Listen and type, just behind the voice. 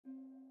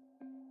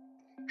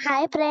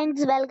Hi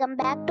friends, welcome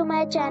back to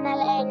my channel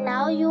and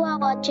now you are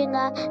watching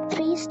a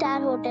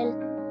 3-star hotel.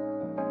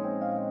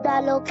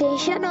 The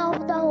location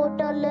of the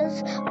hotel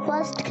is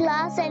first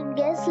class and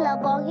guests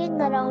love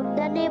walking around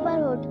the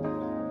neighborhood.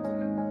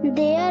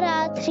 There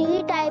are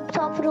 3 types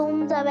of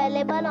rooms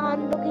available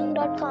on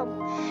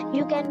booking.com.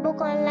 You can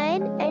book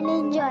online and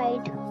enjoy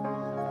it.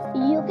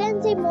 You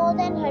can see more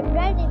than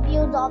 100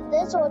 reviews of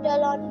this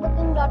hotel on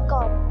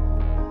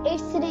booking.com.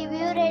 Its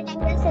review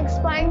rating is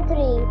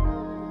 6.3.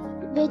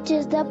 which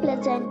is the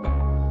pleasant.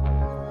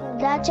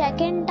 The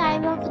check-in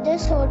time of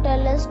this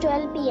hotel is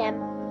 12 p.m.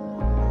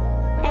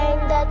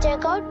 and the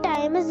check-out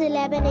time is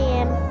 11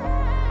 a.m.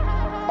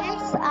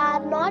 Pets are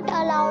not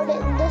allowed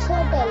in this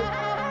hotel.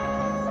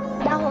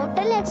 The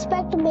hotel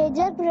accepts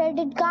major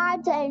credit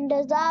cards and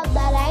reserves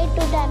the right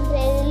to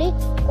temporarily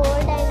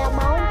hold an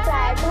amount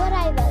prior to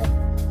arrival.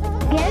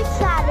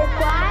 Guests are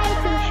required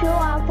to show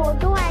a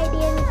photo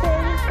ID and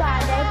credit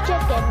card at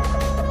check-in.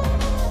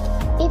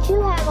 If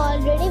you have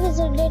already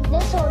visited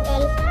this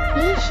hotel,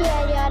 please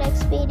share your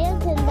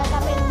experience in the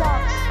comment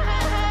box.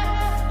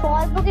 For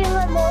booking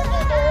or more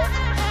details,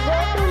 go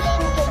to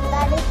link in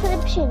the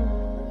description.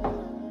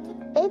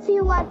 If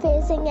you are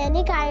facing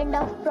any kind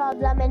of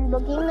problem in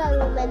booking a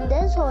room in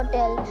this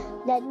hotel,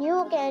 then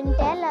you can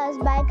tell us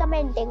by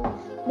commenting.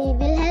 We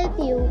will help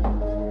you.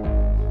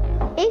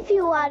 If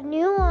you are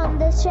new on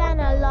this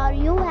channel or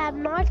you have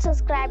not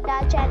subscribed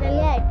our channel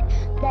yet,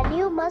 then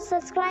you must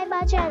subscribe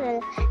our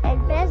channel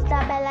and press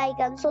the bell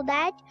icon so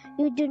that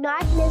you do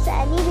not miss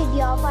any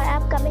video of our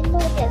upcoming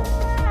hotels.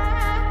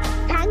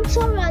 Thanks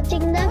for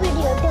watching the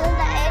video till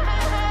the end.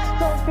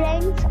 So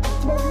friends,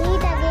 we'll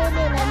meet again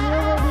in a new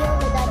video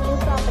with